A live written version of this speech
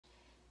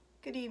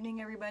Good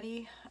evening,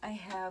 everybody. I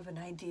have an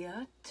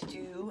idea to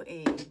do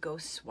a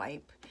ghost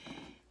swipe,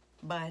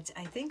 but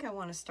I think I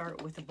want to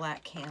start with a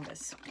black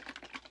canvas.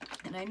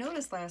 And I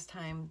noticed last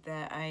time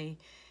that I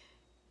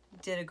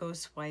did a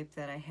ghost swipe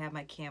that I had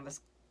my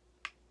canvas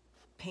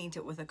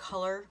painted with a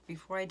color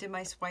before I did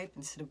my swipe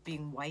instead of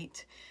being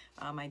white.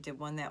 I did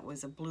one that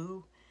was a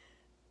blue,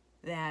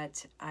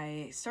 that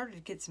I started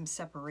to get some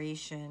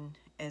separation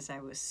as I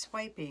was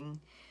swiping,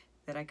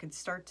 that I could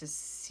start to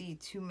see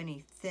too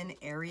many thin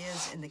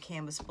areas in the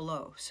canvas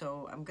below.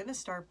 So I'm going to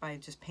start by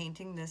just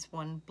painting this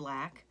one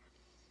black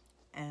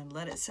and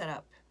let it set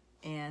up.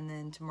 And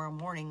then tomorrow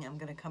morning I'm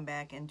going to come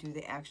back and do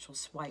the actual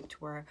swipe to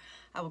where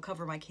I will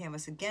cover my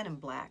canvas again in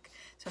black.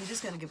 So I'm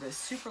just going to give it a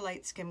super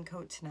light skim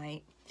coat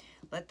tonight.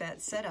 Let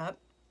that set up.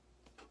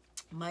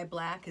 My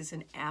black is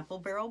an apple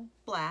barrel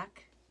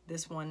black.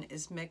 This one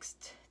is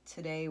mixed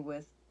today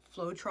with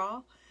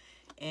Floetrol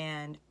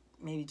and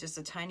maybe just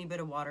a tiny bit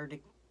of water to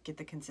get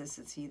the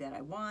consistency that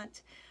I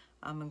want.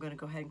 I'm going to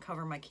go ahead and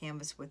cover my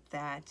canvas with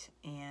that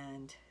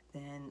and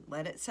then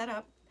let it set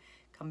up.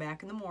 Come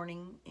back in the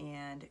morning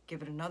and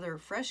give it another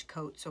fresh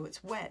coat so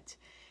it's wet,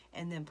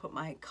 and then put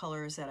my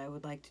colors that I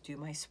would like to do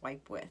my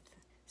swipe with.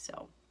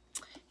 So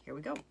here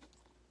we go.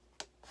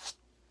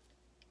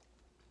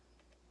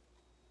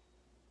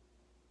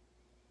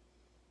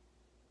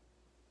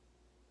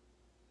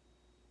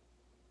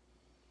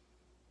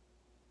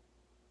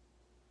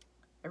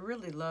 I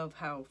really love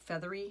how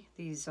feathery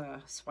these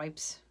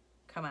swipes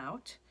come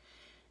out.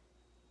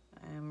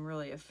 I'm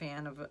really a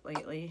fan of it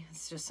lately.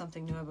 It's just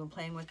something new I've been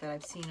playing with that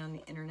I've seen on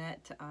the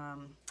internet. I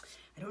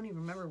don't even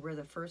remember where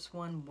the first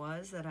one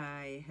was that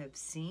I have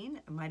seen.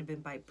 It might have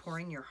been by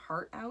Pouring Your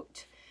Heart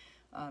Out.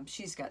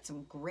 She's got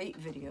some great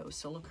videos,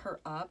 so look her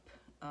up.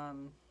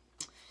 And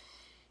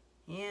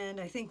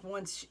I think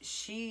once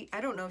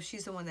I don't know if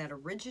she's the one that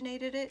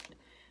originated it.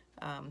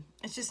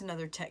 It's just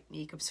another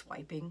technique of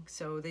swiping.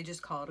 So they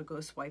just call it a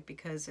ghost swipe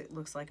because it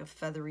looks like a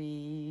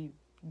feathery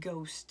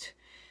ghost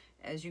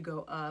as you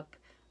go up.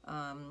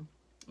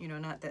 You know,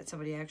 not that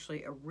somebody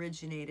actually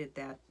originated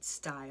that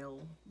style,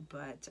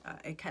 but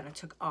it kind of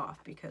took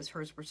off because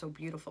hers were so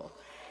beautiful.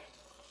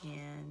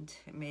 And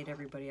it made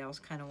everybody else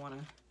kind of want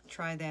to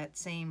try that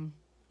same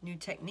new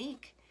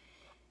technique.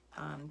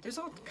 There's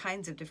all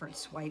kinds of different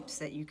swipes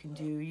that you can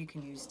do. You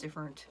can use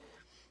different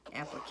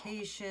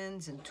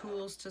applications and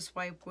tools to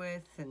swipe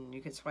with, and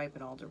you can swipe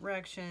in all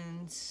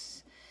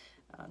directions.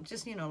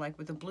 Just, you know, like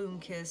with the Bloom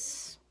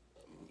Kiss,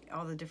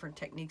 all the different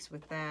techniques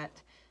with that.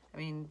 I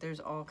mean, there's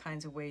all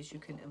kinds of ways you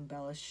can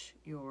embellish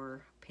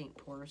your paint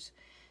pours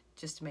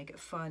just to make it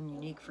fun,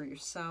 unique for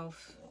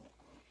yourself.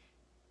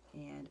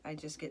 And I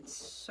just get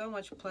so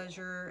much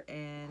pleasure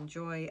and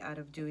joy out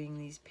of doing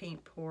these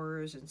paint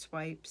pours and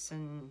swipes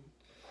and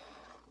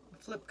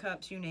flip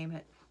cups, you name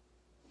it.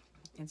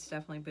 It's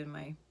definitely been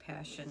my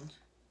passion.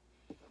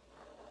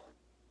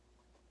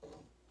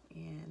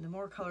 And the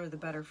more color, the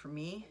better for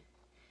me.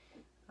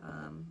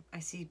 I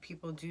see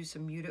people do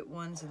some muted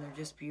ones and they're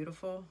just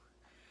beautiful.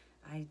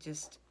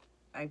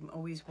 I'm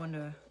always one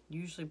to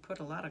usually put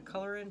a lot of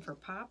color in for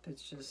pop.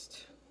 It's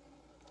just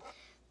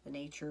the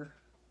nature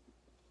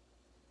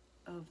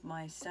of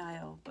my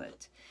style.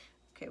 But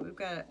okay, we've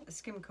got a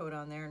skim coat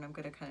on there, and I'm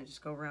going to kind of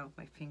just go around with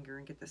my finger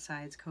and get the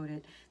sides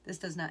coated. This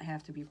does not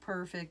have to be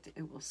perfect.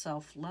 It will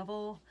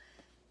self-level.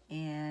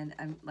 And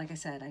like I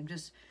said, I'm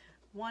just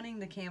wanting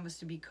the canvas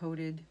to be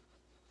coated.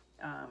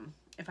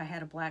 If I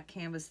had a black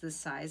canvas this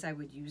size, I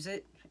would use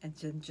it and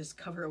then just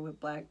cover it with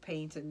black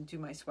paint and do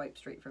my swipe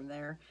straight from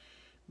there.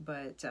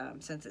 But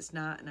since it's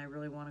not, and I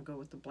really want to go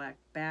with the black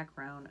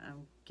background,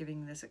 I'm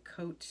giving this a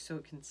coat so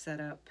it can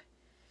set up.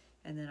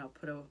 And then I'll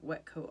put a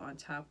wet coat on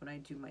top when I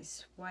do my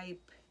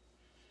swipe.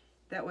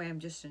 That way I'm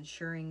just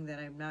ensuring that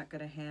I'm not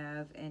going to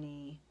have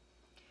any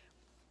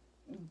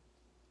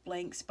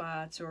blank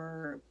spots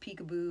or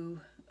peekaboo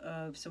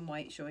of some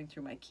white showing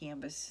through my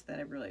canvas that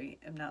I really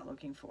am not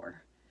looking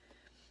for.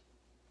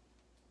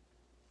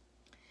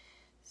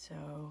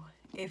 So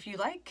if you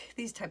like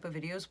these type of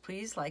videos,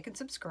 please like and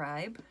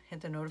subscribe.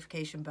 Hit the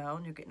notification bell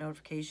and you'll get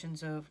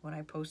notifications of when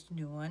I post a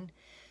new one.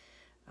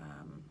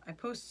 I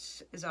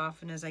post as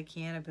often as I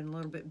can. I've been a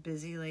little bit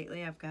busy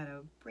lately. I've got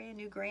a brand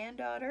new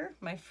granddaughter,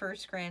 my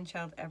first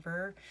grandchild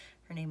ever.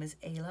 Her name is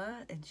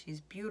Ayla, and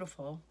she's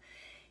beautiful.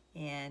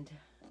 And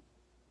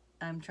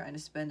I'm trying to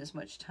spend as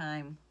much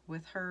time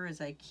with her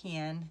as I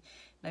can.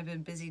 And I've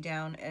been busy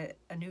down at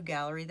a new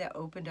gallery that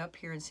opened up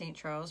here in St.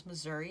 Charles,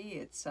 Missouri.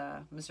 It's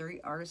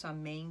Missouri Artists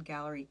on Main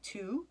Gallery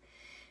 2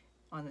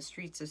 on the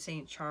streets of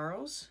St.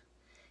 Charles.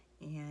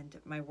 And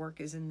my work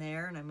is in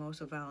there, and I'm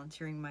also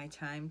volunteering my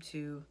time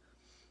to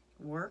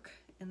work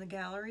in the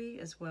gallery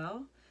as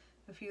well,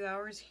 a few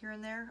hours here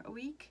and there a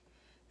week.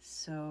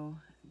 So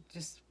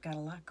just got a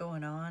lot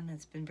going on.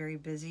 It's been very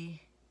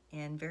busy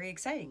and very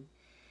exciting.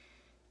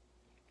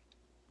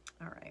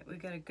 All right,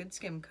 we've got a good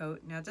skim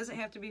coat. Now it doesn't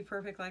have to be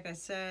perfect, like I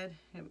said.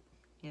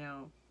 You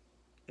know,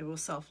 it will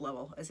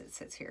self-level as it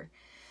sits here.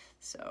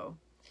 So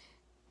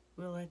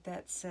we'll let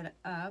that set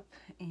up,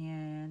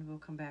 and we'll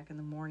come back in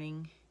the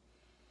morning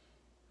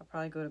I'll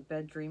probably go to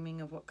bed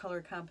dreaming of what color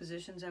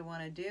compositions I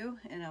want to do,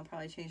 and I'll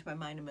probably change my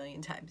mind a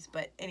million times.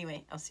 But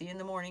anyway, I'll see you in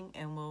the morning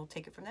and we'll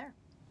take it from there.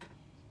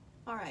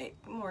 All right,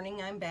 good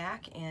morning, I'm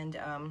back, and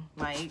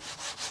my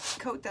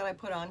coat that I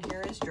put on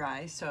here is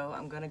dry, so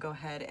I'm gonna go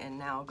ahead and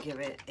now give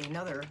it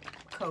another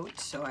coat.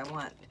 So I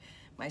want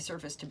my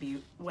surface to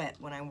be wet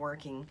when I'm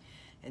working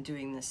and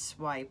doing this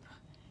swipe.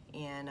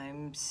 And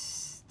I'm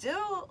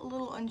still a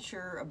little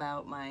unsure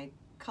about my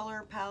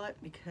color palette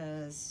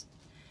because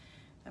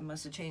I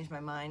must have changed my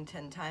mind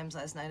 10 times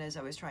last night as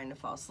I was trying to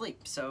fall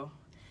asleep. So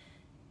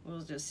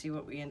we'll just see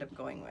what we end up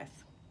going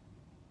with.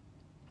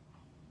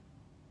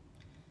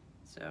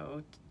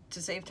 So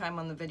to save time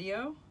on the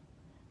video,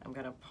 I'm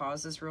gonna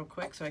pause this real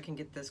quick so I can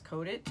get this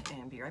coated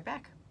and be right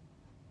back.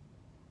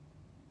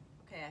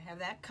 Okay, I have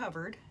that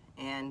covered,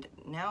 and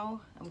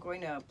now I'm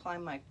going to apply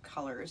my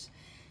colors.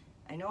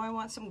 I know I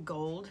want some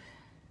gold,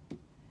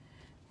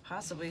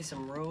 possibly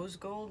some rose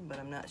gold, but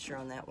I'm not sure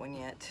on that one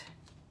yet.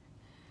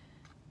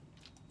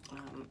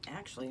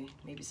 Actually,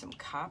 maybe some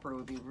copper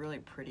would be really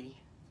pretty,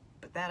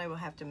 but that I will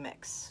have to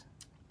mix.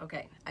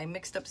 Okay, I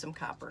mixed up some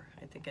copper.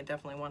 I think I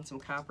definitely want some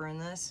copper in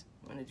this.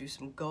 I'm going to do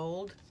some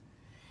gold,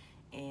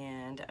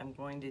 and I'm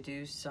going to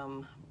do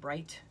some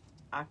bright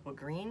aqua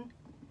green.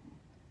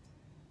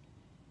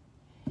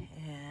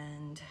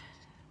 And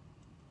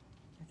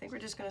I think we're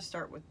just going to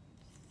start with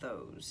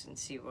those and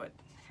see what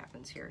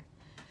happens here.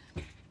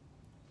 Make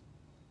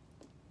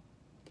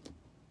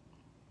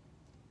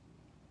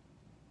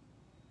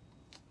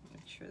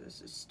sure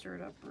this is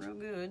stirred up real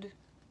good.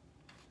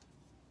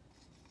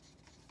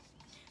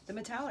 The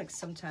metallics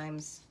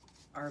sometimes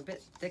are a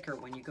bit thicker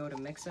when you go to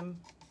mix them.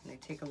 They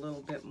take a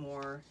little bit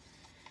more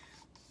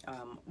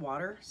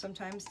water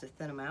sometimes to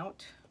thin them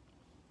out.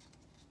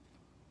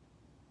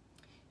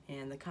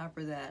 And the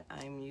copper that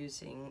I'm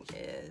using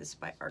is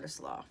by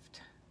Artist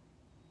Loft.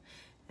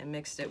 I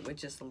mixed it with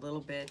just a little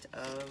bit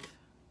of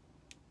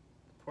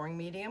pouring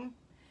medium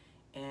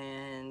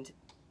and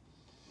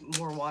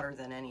more water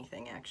than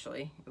anything,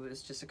 actually. It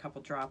was just a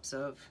couple drops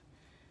of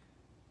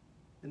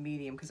the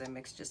medium because I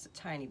mixed just a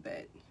tiny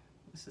bit.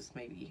 This is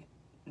maybe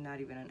not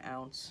even an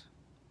ounce.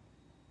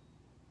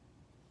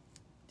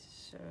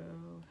 So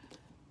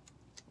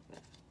I'm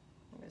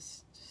gonna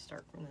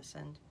start from this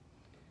end.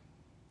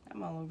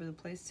 I'm all over the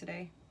place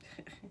today.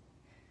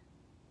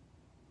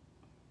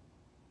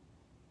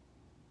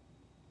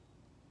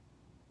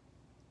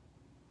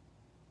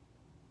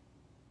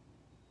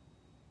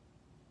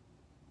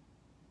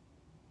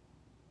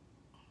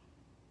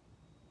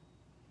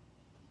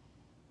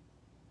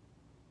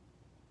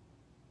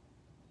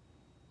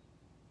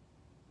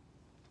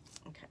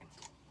 Okay.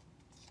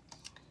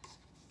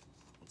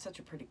 It's such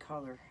a pretty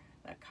color,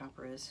 that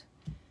copper is.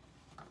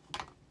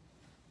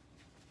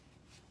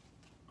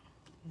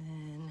 And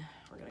then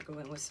we're gonna go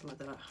in with some of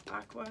the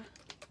aqua.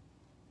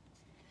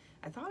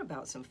 I thought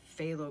about some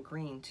phthalo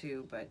green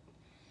too, but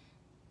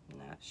I'm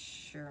not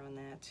sure on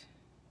that,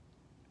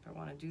 if I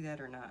want to do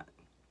that or not.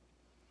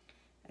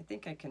 I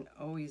think I can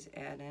always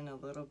add in a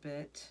little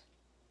bit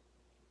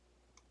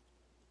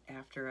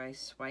after I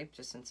swipe,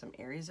 just in some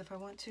areas if I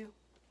want to.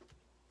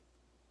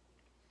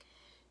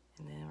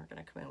 And then we're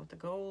gonna come in with the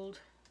gold.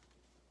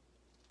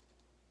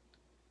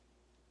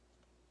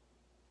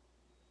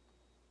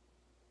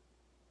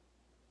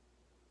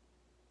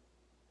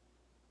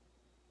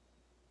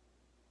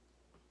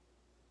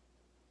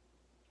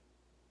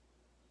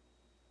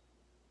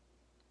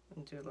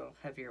 And do a little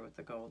heavier with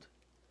the gold.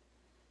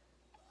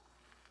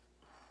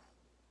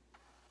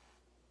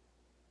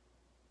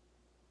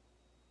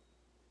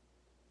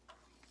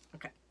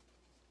 Okay.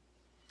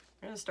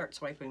 I'm gonna start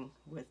swiping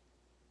with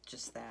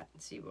just that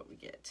and see what we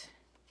get.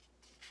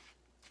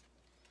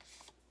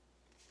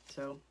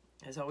 So,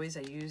 as always,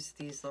 I use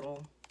these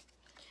little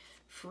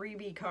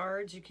freebie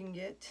cards you can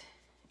get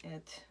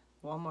at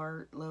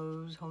Walmart,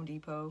 Lowe's, Home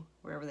Depot,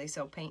 wherever they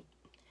sell paint.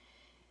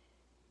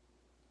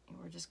 And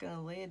we're just going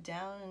to lay it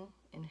down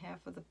in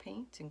half of the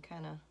paint and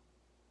kind of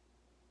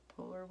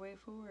pull our way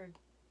forward.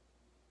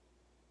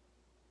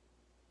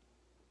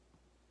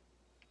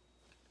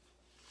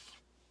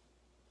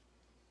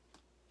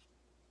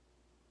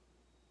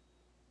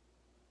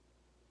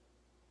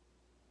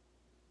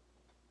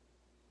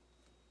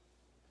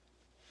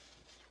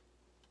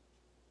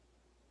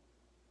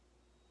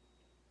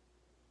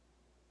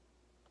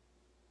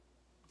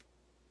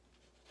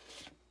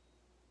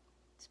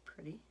 It's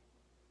pretty.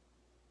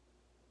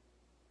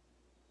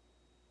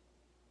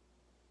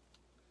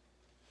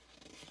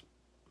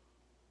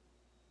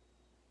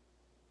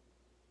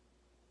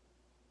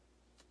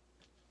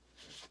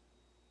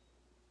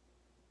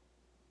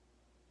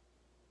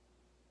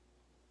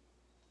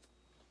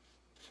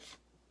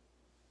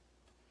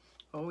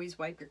 Always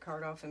wipe your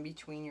card off in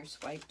between your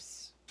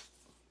swipes,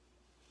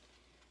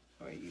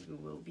 or you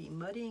will be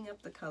muddying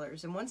up the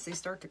colors. And once they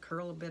start to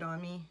curl a bit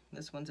on me,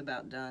 this one's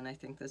about done. I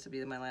think this will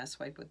be my last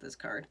swipe with this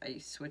card. I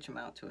switch them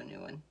out to a new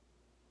one.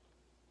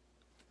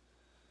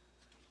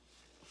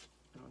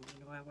 I don't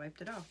even know why I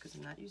wiped it off because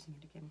I'm not using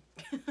it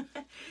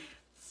again.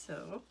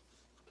 So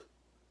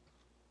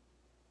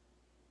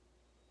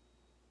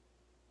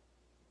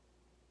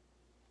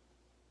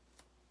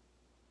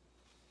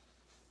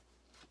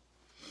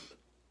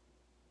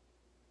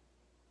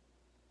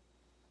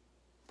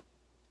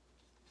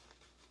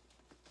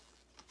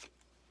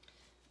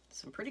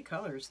Some pretty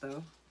colors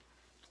though.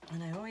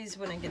 And I always,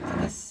 when I get to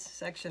this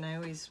section, I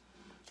always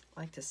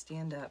like to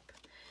stand up.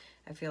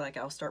 I feel like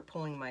I'll start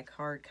pulling my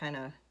card kind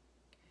of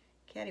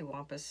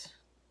cattywampus.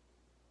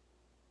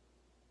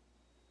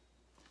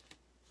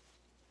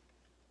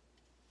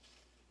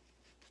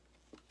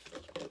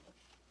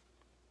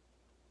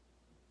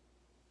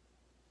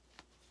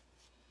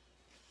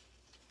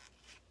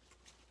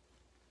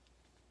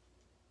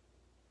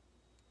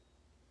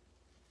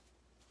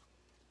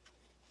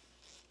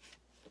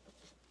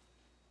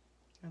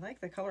 I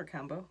like the color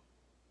combo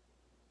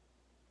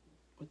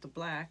with the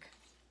black.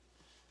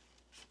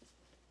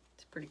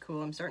 It's pretty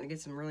cool. I'm starting to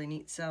get some really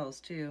neat cells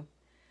too.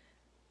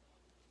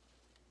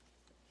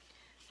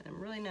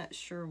 I'm really not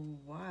sure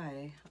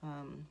why.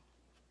 I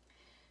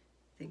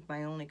think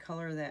my only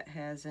color that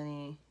has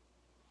any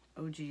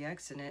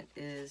OGX in it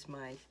is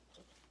my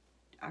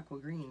aqua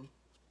green.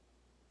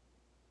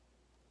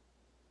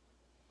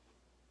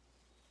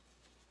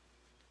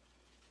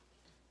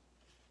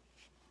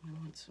 I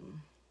want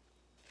some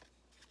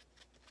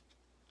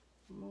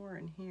more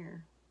in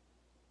here.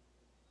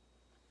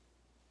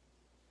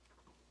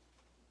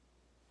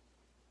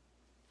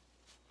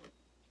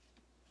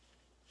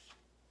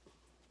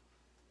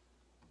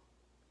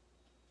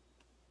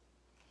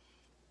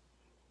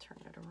 Turn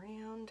it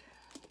around.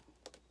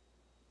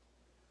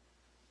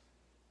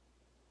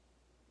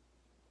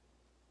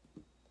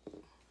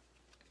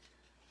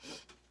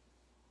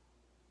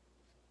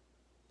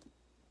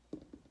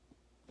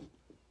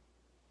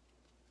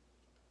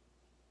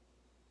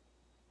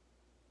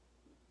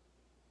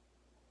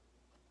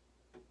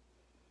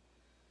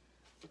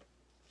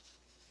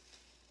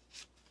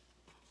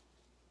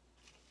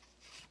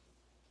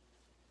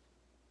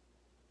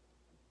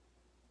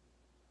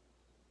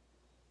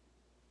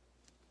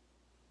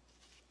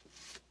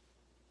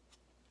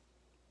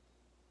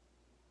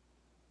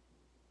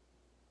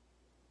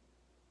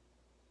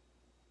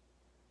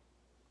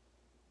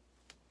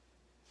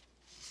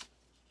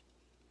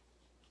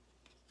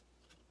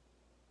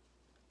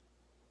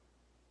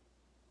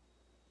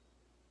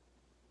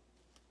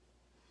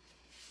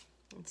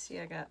 Let's see,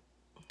 I got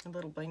a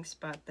little blank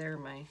spot there,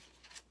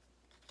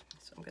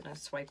 so I'm gonna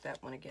swipe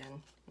that one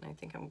again. And I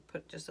think I'm gonna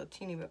put just a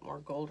teeny bit more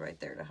gold right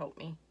there to help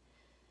me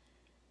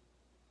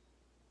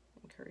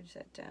encourage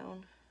that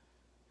down.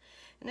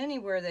 And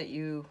anywhere that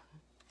you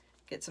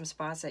get some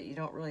spots that you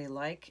don't really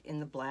like in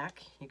the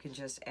black, you can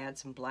just add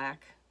some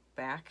black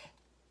back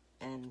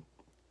and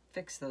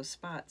fix those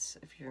spots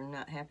if you're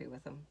not happy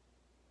with them.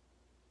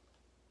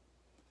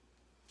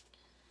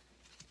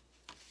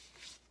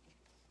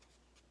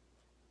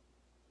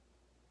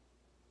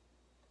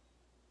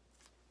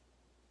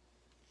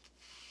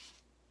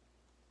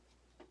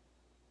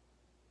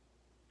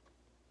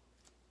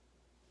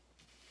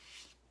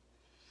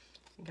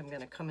 I think I'm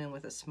going to come in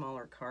with a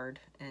smaller card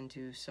and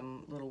do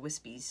some little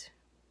wispies.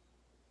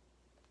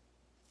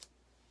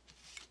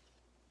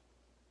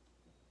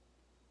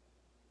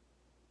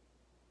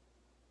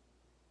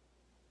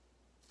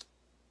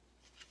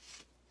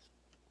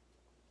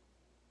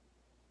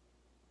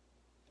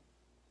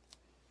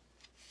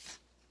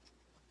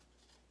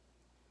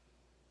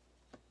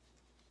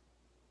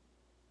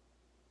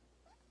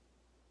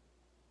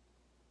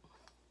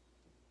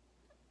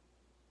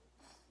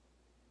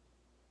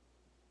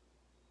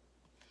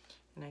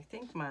 And I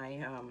think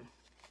my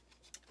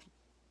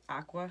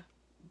aqua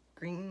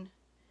green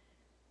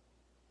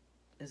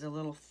is a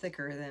little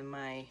thicker than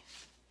my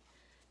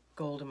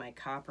gold and my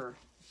copper,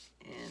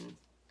 and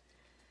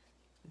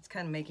it's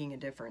kind of making a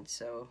difference.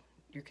 So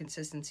your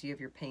consistency of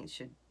your paint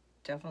should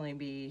definitely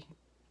be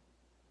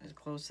as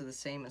close to the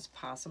same as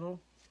possible,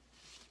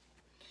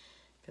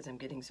 because I'm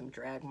getting some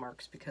drag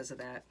marks because of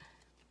that.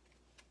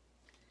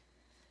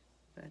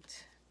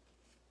 But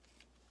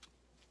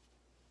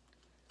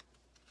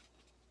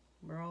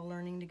we're all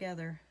learning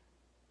together.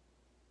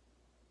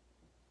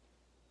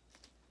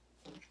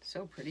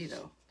 So pretty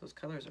though. Those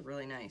colors are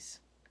really nice.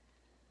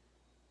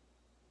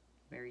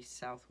 Very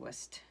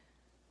Southwest.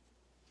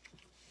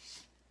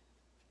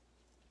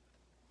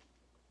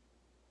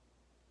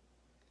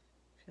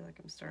 I feel like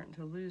I'm starting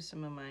to lose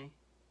some of my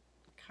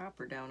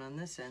copper down on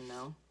this end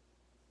now.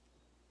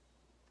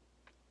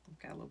 I've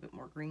got a little bit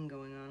more green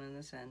going on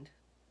this end.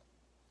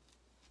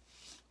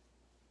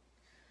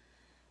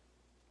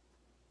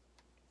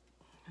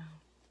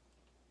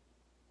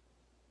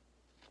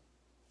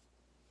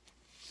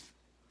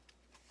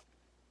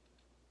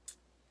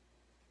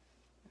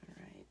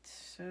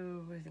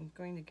 So I'm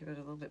going to give it a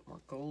little bit more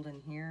gold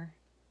in here.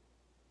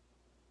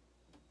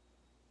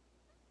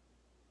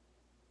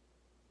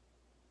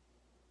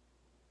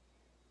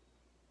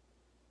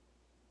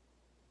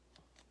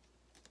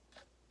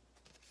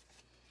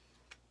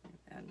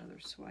 Add another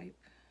swipe.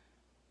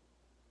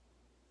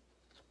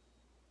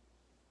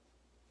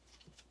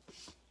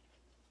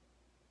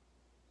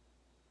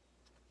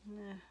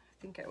 I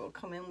think I will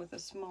come in with a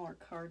smaller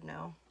card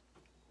now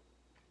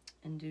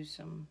and do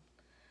some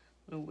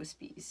little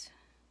wispies.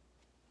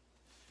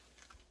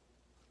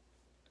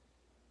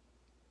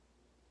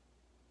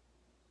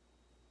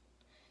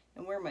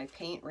 And where my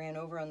paint ran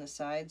over on the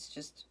sides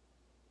just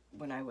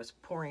when I was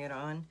pouring it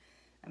on,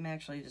 I'm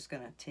actually just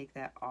going to take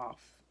that off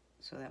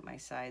so that my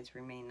sides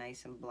remain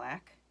nice and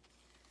black,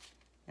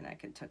 and I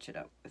can touch it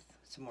up with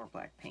some more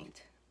black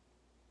paint.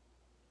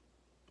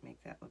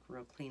 Make that look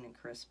real clean and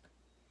crisp.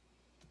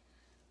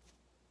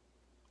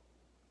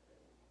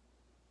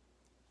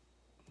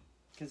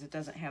 Because it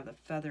doesn't have the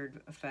feathered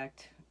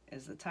effect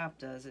as the top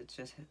does, it's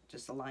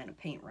just a line of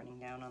paint running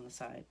down on the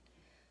side.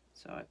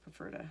 So I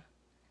prefer to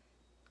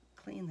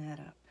clean that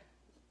up.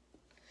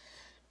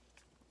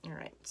 All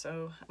right,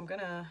 so I'm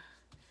gonna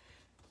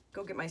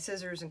go get my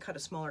scissors and cut a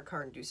smaller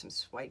card and do some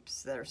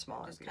swipes that are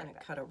smaller. Just kind of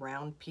cut a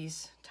round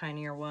piece,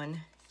 tinier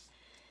one.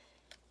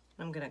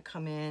 I'm gonna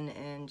come in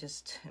and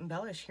just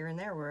embellish here and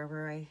there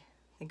wherever I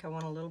think I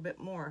want a little bit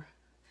more.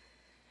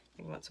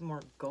 I want some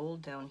more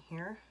gold down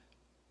here.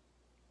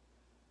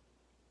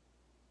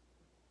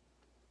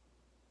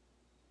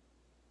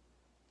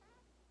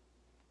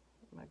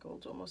 My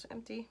gold's almost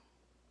empty.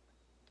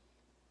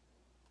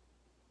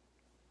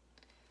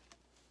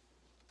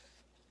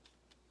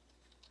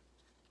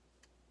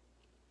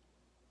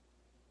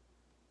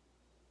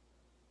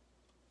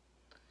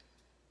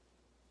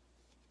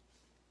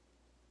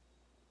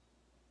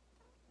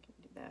 Can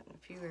do that in a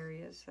few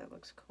areas. That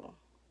looks cool.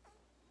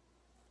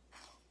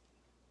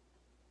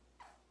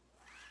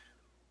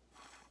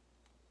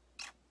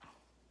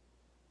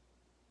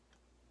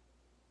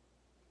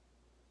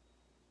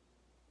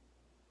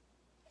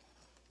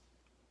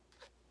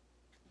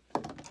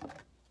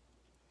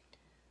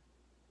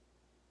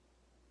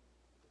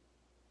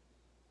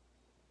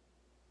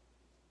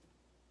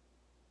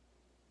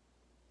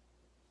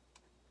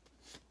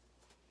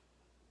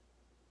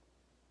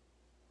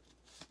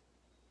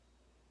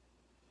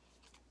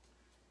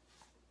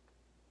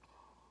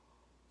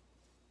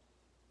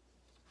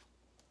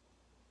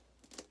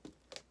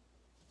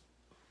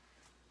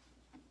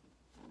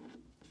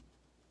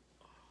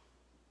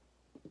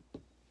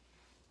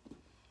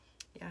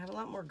 I have a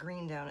lot more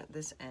green down at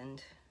this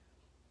end.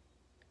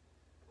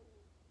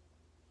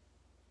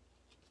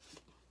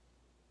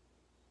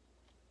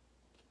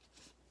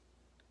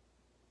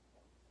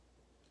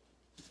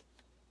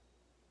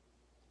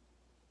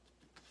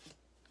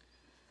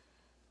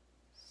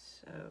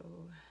 So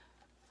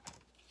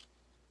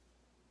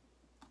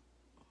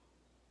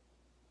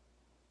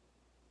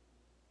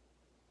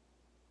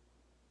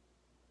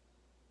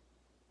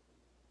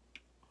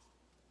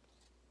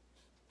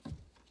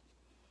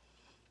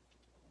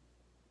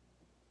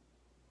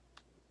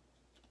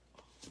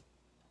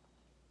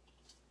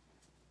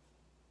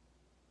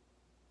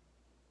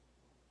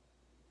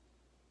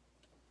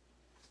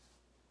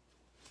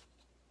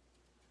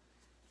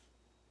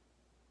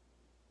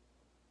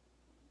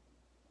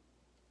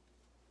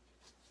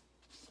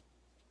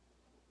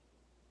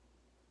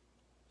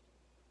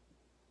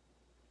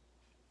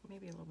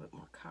maybe a little bit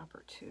more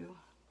copper too.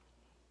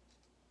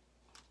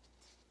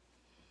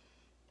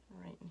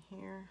 Right in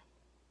here.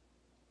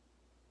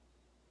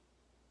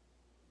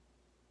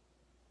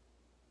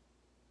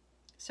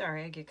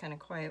 Sorry, I get kind of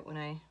quiet when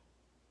I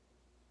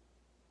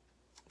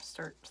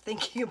start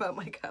thinking about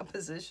my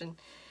composition.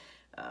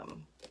 I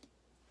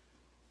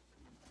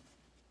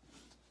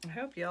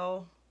hope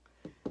y'all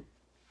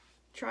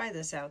try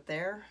this out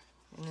there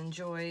and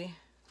enjoy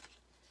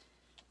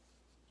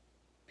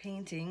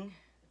painting.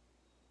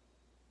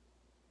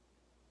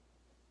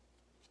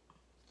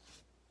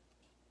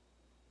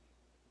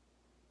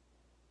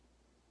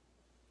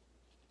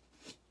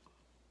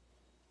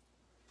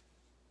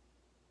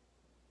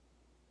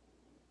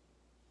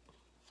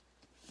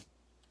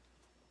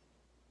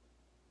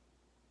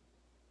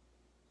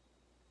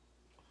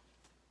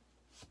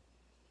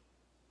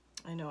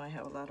 I know I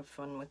have a lot of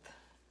fun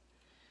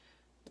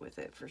with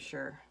it for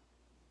sure.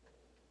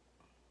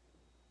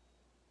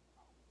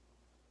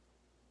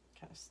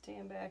 Kind of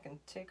stand back and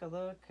take a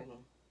look, and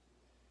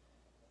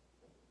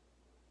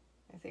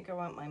I think I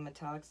want my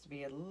metallics to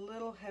be a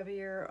little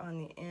heavier on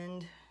the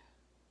end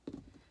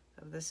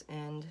of this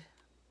end,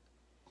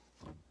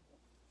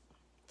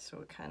 so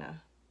it kind of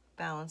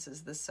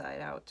balances this side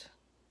out.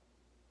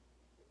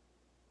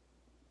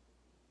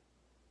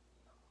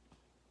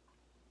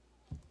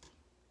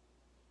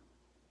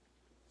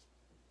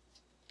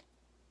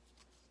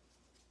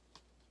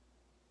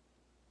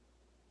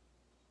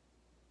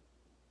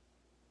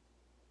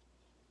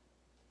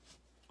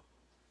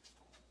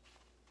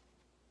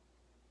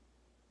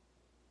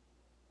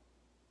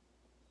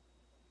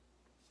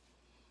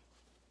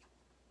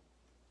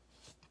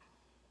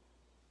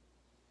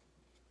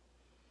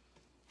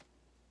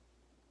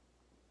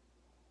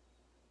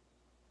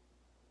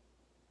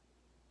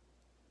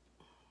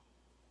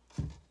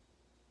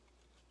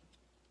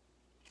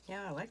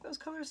 Yeah, I like those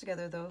colors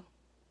together though.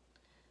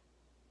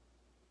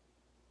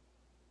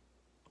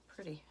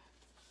 Pretty.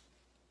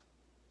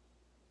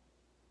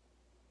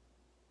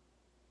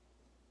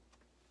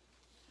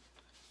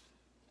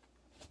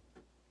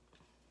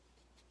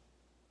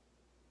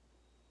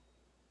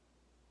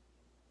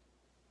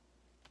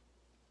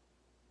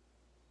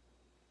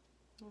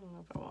 I don't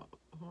know if I want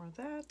more of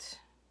that.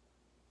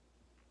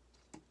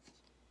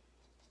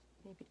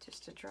 Maybe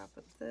just a drop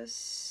of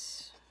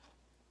this.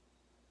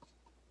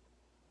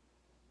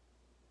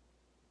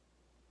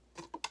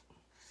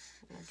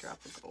 And a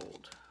drop of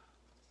gold.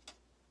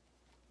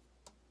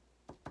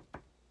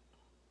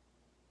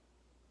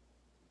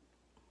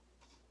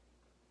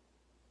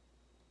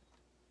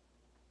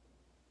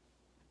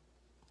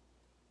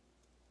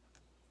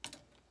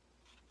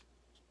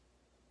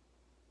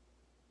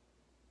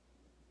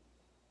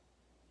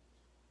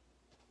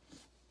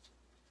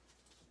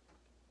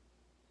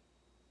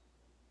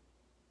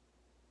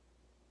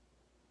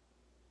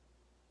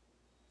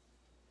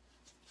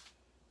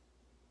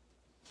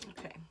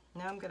 Okay,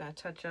 now I'm going to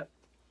touch up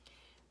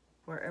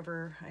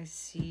wherever I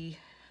see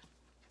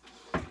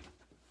I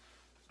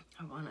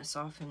want to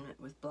soften it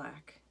with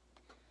black.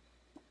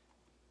 You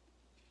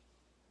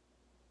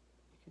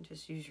can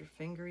just use your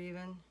finger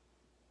even,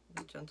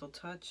 a gentle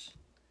touch.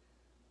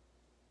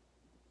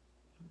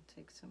 I'll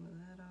take some of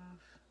that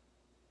off.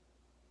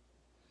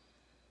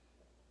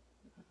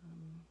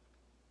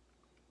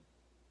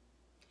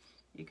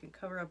 You can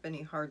cover up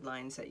any hard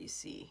lines that you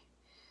see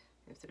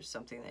if there's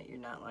something that you're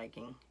not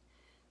liking.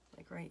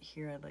 Like right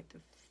here, I'd like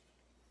to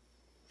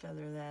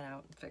feather that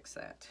out and fix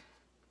that.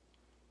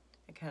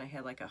 I kind of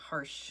had like a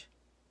harsh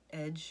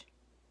edge.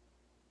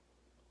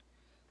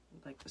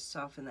 I'd like to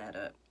soften that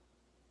up.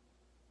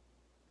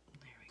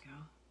 There we go.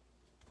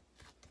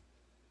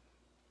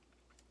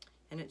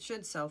 And it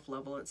should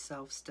self-level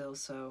itself still,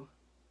 so.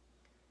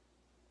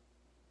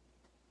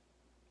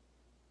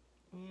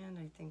 And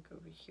I think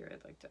over here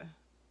I'd like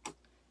to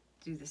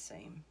do the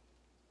same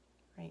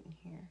right in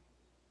here.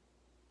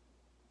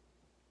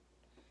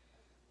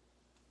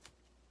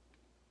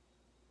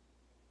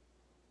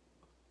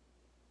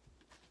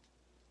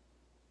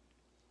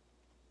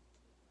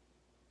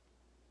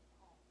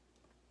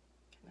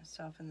 Kind of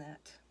soften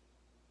that.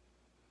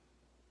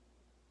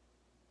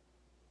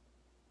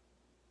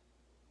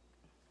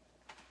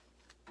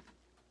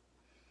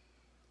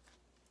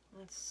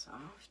 That's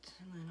soft.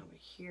 And then over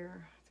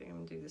here, I think I'm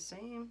gonna do the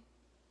same.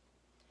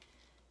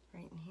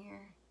 Right in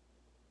here.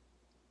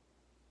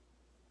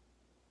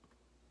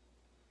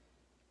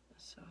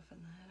 Soften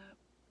that up.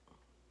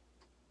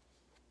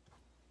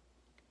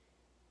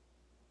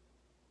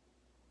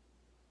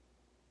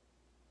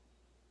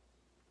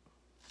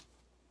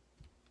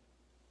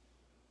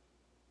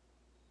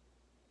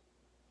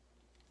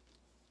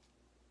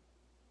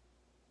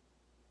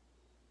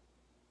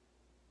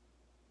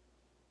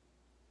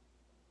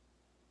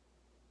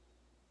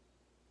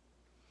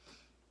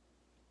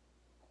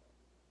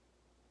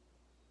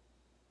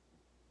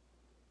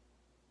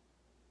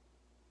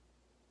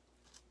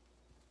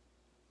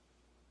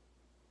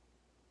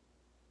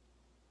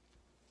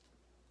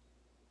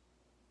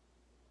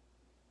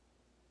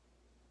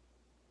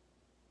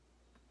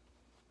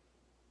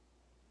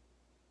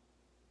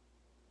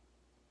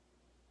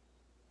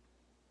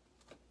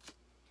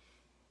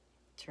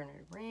 Turn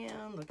it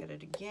around, look at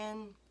it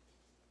again.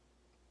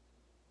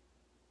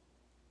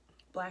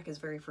 Black is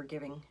very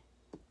forgiving.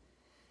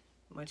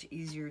 Much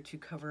easier to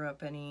cover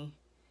up any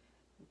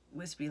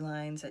wispy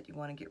lines that you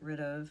want to get rid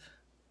of.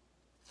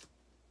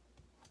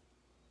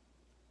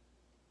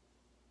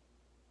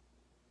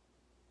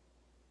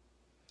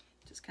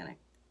 Just kind of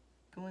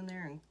go in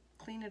there and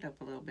clean it up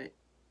a little bit.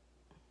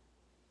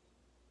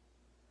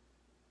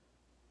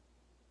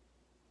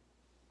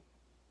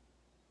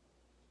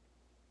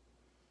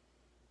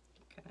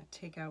 Kind of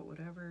take out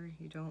whatever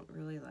you don't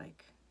really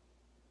like.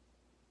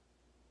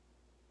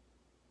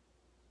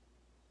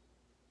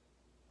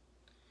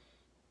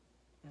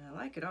 And I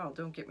like it all,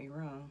 don't get me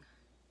wrong,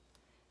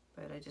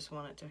 but I just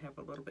want it to have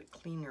a little bit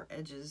cleaner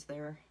edges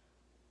there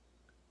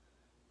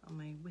on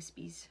my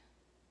wispies.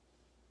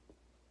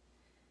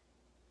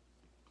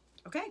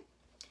 Okay,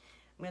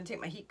 I'm going to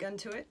take my heat gun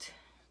to it,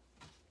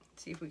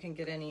 see if we can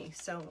get any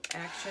cell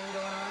action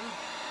going on.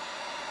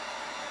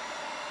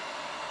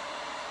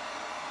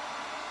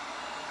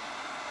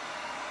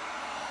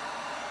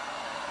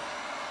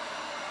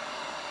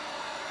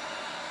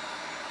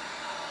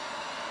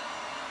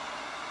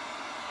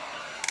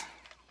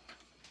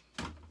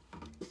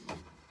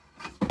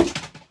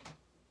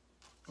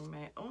 And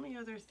my only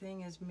other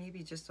thing is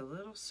maybe just a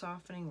little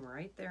softening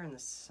right there in the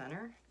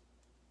center.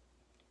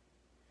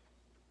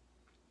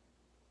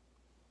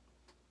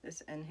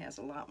 This end has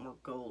a lot more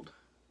gold.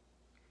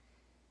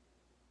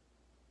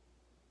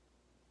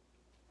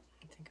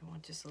 I think I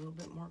want just a little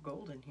bit more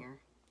gold in here.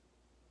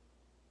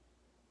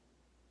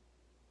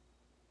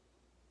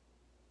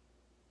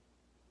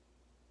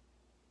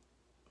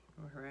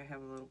 Where I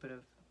have a little bit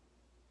of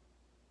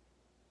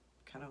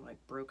kind of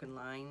like broken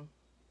line.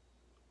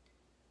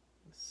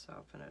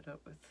 Soften it up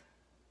with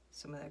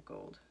some of that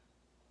gold.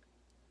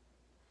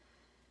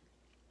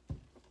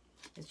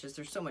 It's just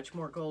there's so much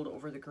more gold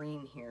over the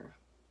green here,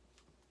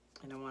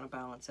 and I want to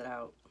balance it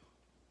out.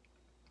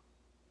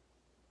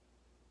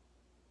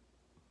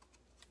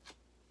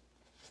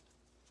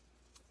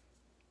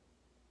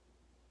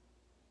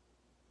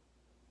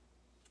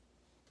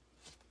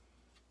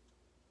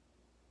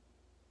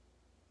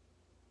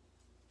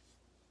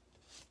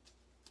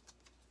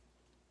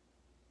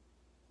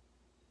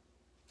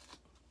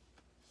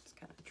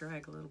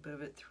 drag a little bit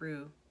of it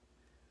through.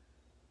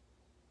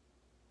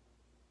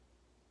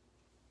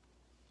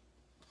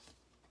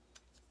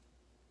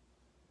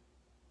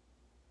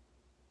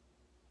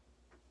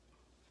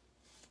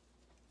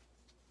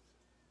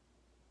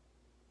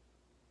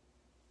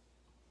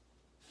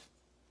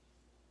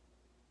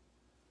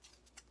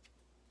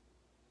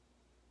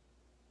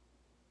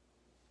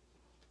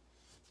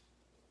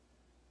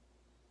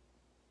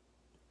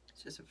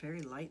 It's just a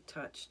very light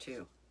touch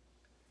too.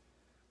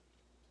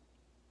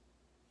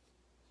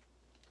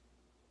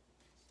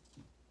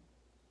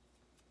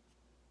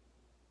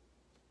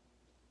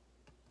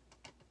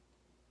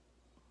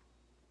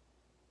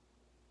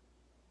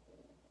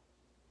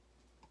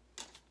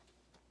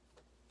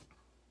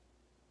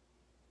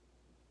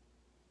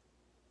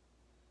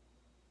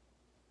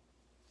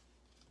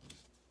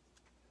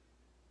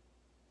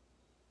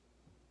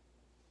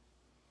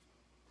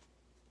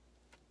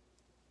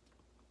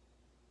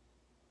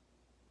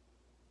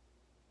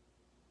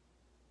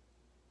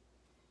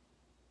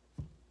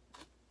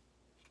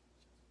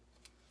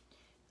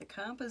 The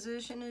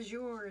composition is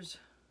yours.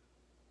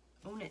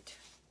 Own it.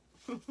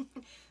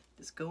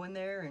 Just go in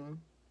there and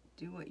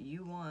do what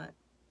you want.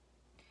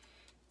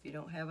 If you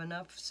don't have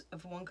enough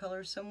of one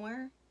color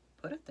somewhere,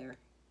 put it there.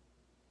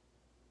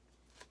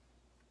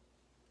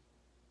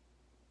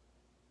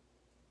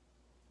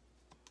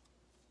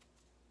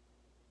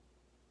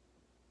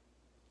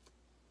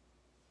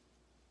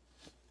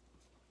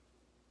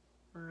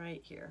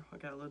 Right here, I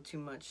got a little too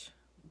much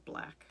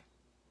black.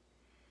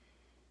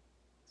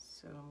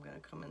 So I'm going to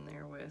come in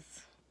there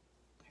with,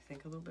 I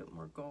think, a little bit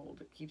more gold.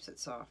 It keeps it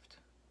soft.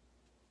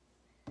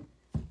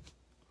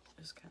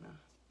 Just kind of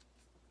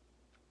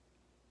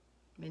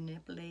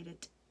manipulate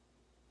it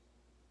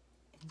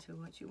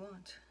into what you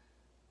want.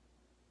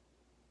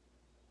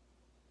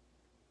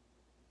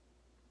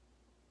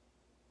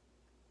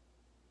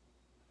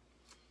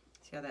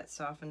 See how that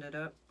softened it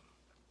up?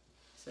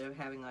 Instead of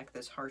having like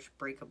this harsh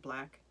break of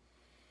black.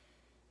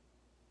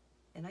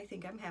 And I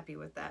think I'm happy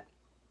with that.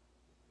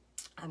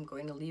 I'm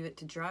going to leave it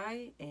to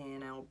dry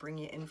and I'll bring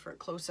you in for a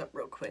close-up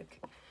real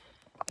quick.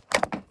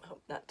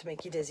 Hope not to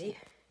make you dizzy.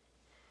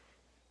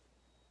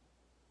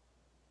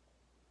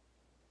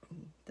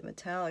 The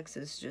metallics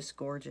is just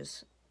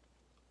gorgeous.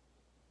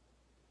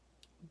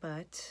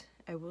 But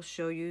I will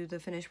show you the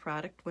finished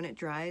product when it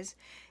dries.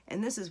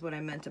 And this is what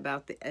I meant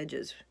about the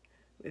edges.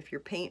 If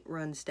your paint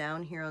runs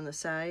down here on the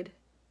side,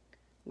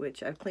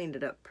 which I've cleaned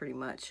it up pretty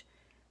much,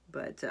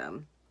 but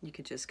you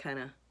could just kind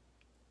of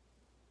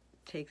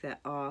take that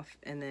off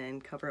and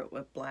then cover it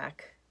with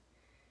black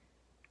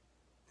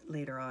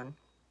later on.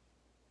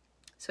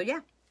 So yeah,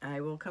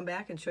 I will come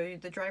back and show you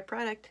the dry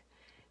product.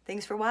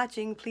 Thanks for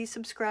watching. Please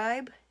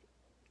subscribe,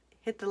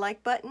 hit the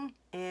like button,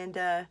 and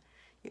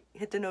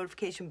hit the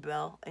notification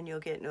bell, and you'll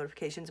get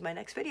notifications of my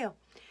next video.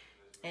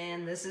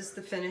 And this is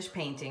the finished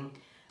painting.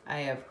 I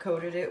have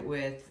coated it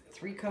with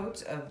 3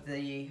 coats of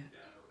the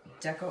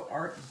Deco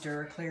Art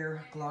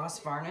Duraclear Gloss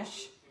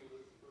Varnish.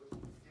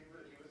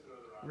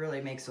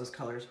 Really makes those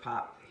colors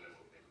pop.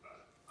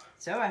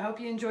 So I hope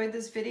you enjoyed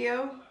this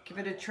video. Give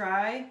it a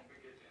try,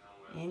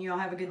 and you all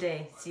have a good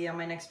day. See you on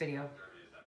my next video.